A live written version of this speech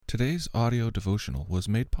Today's audio devotional was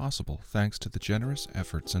made possible thanks to the generous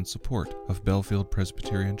efforts and support of Bellefield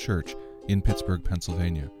Presbyterian Church in Pittsburgh,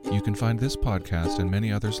 Pennsylvania. You can find this podcast and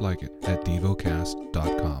many others like it at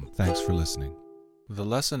Devocast.com. Thanks for listening. The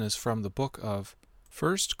lesson is from the book of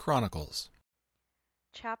 1 Chronicles.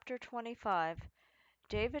 Chapter 25.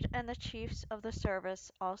 David and the chiefs of the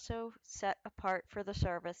service also set apart for the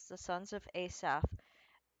service the sons of Asaph,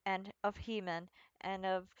 and of Heman, and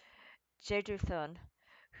of Jeduthun,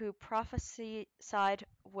 who prophesied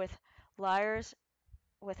with lyres,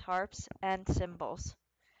 with harps, and cymbals.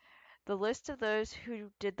 The list of those who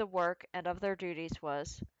did the work and of their duties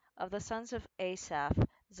was: of the sons of Asaph,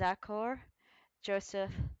 Zachor,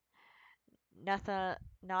 Joseph,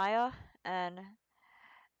 Nethaniah, and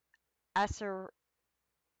Asarela.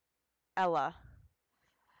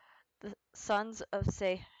 The sons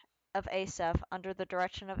of Asaph, under the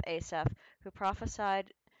direction of Asaph, who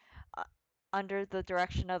prophesied under the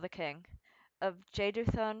direction of the king. Of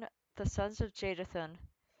Jeduthun, the sons of Jeduthun,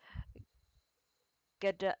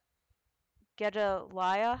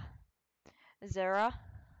 Gedaliah, Zerah,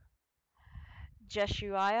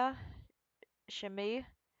 Jeshuiah, Shimi,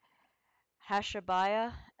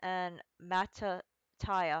 Hashabiah, and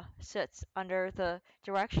Mattatiah, sits under the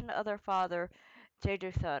direction of their father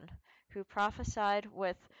Jeduthun, who prophesied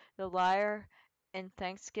with the lyre in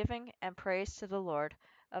thanksgiving and praise to the Lord.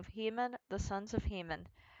 Of Heman, the sons of Heman,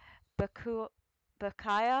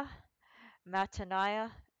 Bechiah, Mattaniah,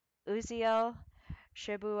 Uzziel,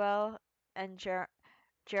 Shebuel, and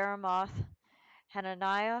Jeremoth,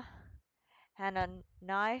 Hanani,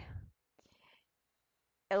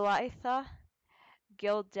 Elitha,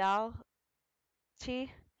 Gildalti,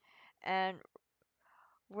 and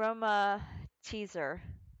Romatezer,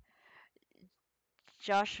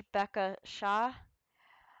 Joshbekashah,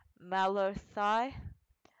 Malothai,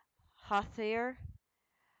 Hathir,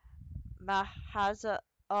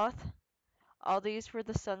 Mahazaoth. All these were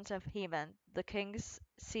the sons of Heman, the king's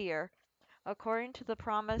seer, according to the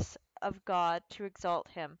promise of God to exalt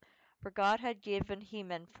him. For God had given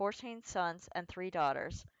Heman 14 sons and 3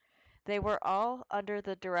 daughters. They were all under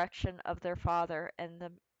the direction of their father, and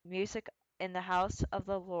the music in the house of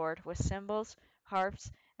the Lord with cymbals,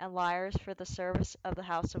 harps, and lyres for the service of the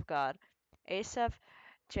house of God. Asaph,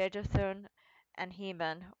 Jeduthun, and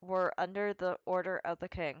Heman were under the order of the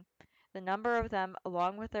king. The number of them,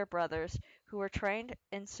 along with their brothers, who were trained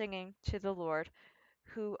in singing to the Lord,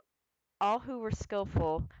 all who were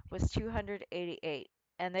skillful, was 288.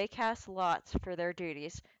 And they cast lots for their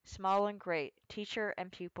duties, small and great, teacher and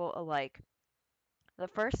pupil alike. The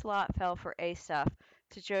first lot fell for Asaph,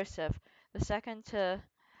 to Joseph; the second to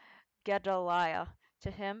Gedaliah,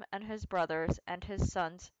 to him and his brothers and his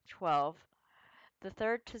sons 12; the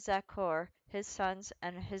third to Zachor, his sons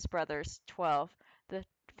and his brothers 12; the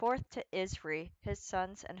fourth to Isri, his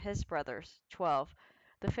sons and his brothers 12;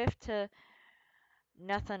 the fifth to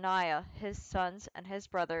Nethaniah, his sons and his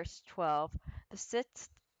brothers 12; the sixth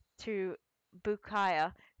to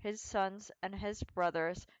Bechiah, his sons and his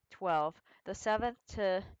brothers 12; the seventh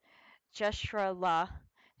to Jeshrela,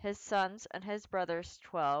 his sons and his brothers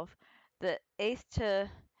 12; the eighth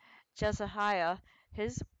to Jezahiah,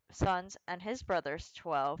 his sons and his brothers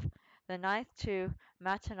 12; the ninth to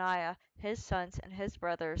Mattaniah, his sons and his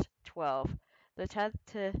brothers 12; the tenth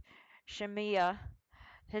to Shemiah,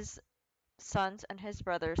 his sons and his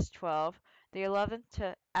brothers 12; the 11th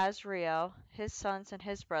to Azriel, his sons and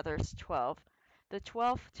his brothers 12; the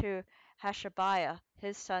 12th to Hashabiah,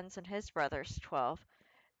 his sons and his brothers 12;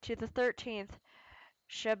 to the 13th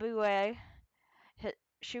Shebuel,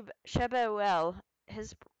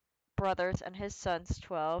 his brothers and his sons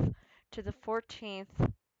 12; to the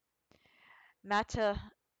 14th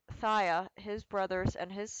Mattathiah, his brothers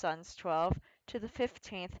and his sons 12; to the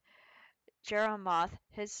 15th Jeremoth,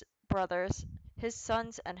 his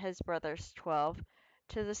sons and his brothers 12;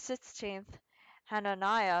 to the 16th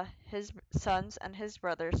Hananiah, his sons and his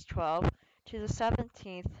brothers 12; to the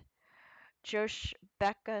 17th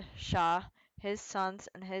Joshbekashah, his sons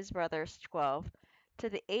and his brothers 12; to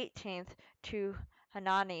the 18th to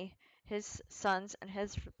Hanani, his sons and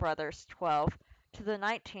his brothers 12; to the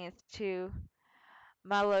 19th to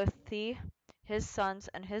Malothi, his sons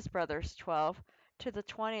and his brothers 12; to the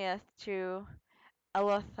 20th to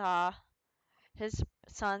Elitha, his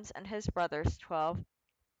sons and his brothers 12;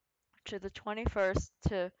 to the 21st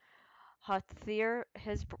to Hathir,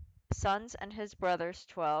 his sons and his brothers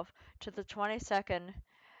 12; to the 22nd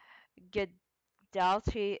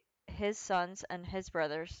Gidalti, his sons and his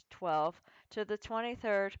brothers 12; to the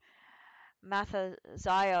 23rd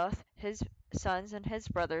Matthathioth, his sons and his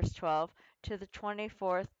brothers 12; to the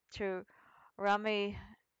 24th to Ramiel,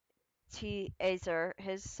 Eleazar,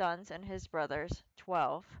 his sons, and his brothers,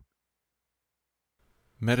 12.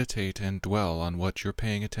 Meditate and dwell on what you're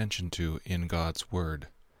paying attention to in God's Word.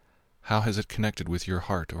 How has it connected with your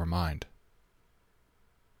heart or mind?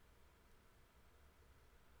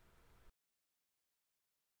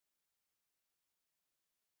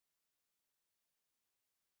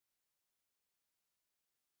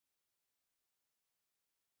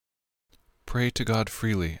 Pray to God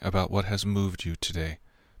freely about what has moved you today.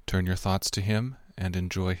 Turn your thoughts to Him and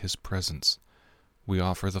enjoy His presence. We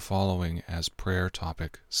offer the following as prayer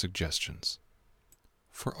topic suggestions.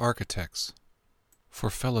 For architects, for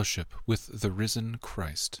fellowship with the risen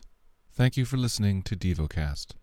Christ. Thank you for listening to Devocast.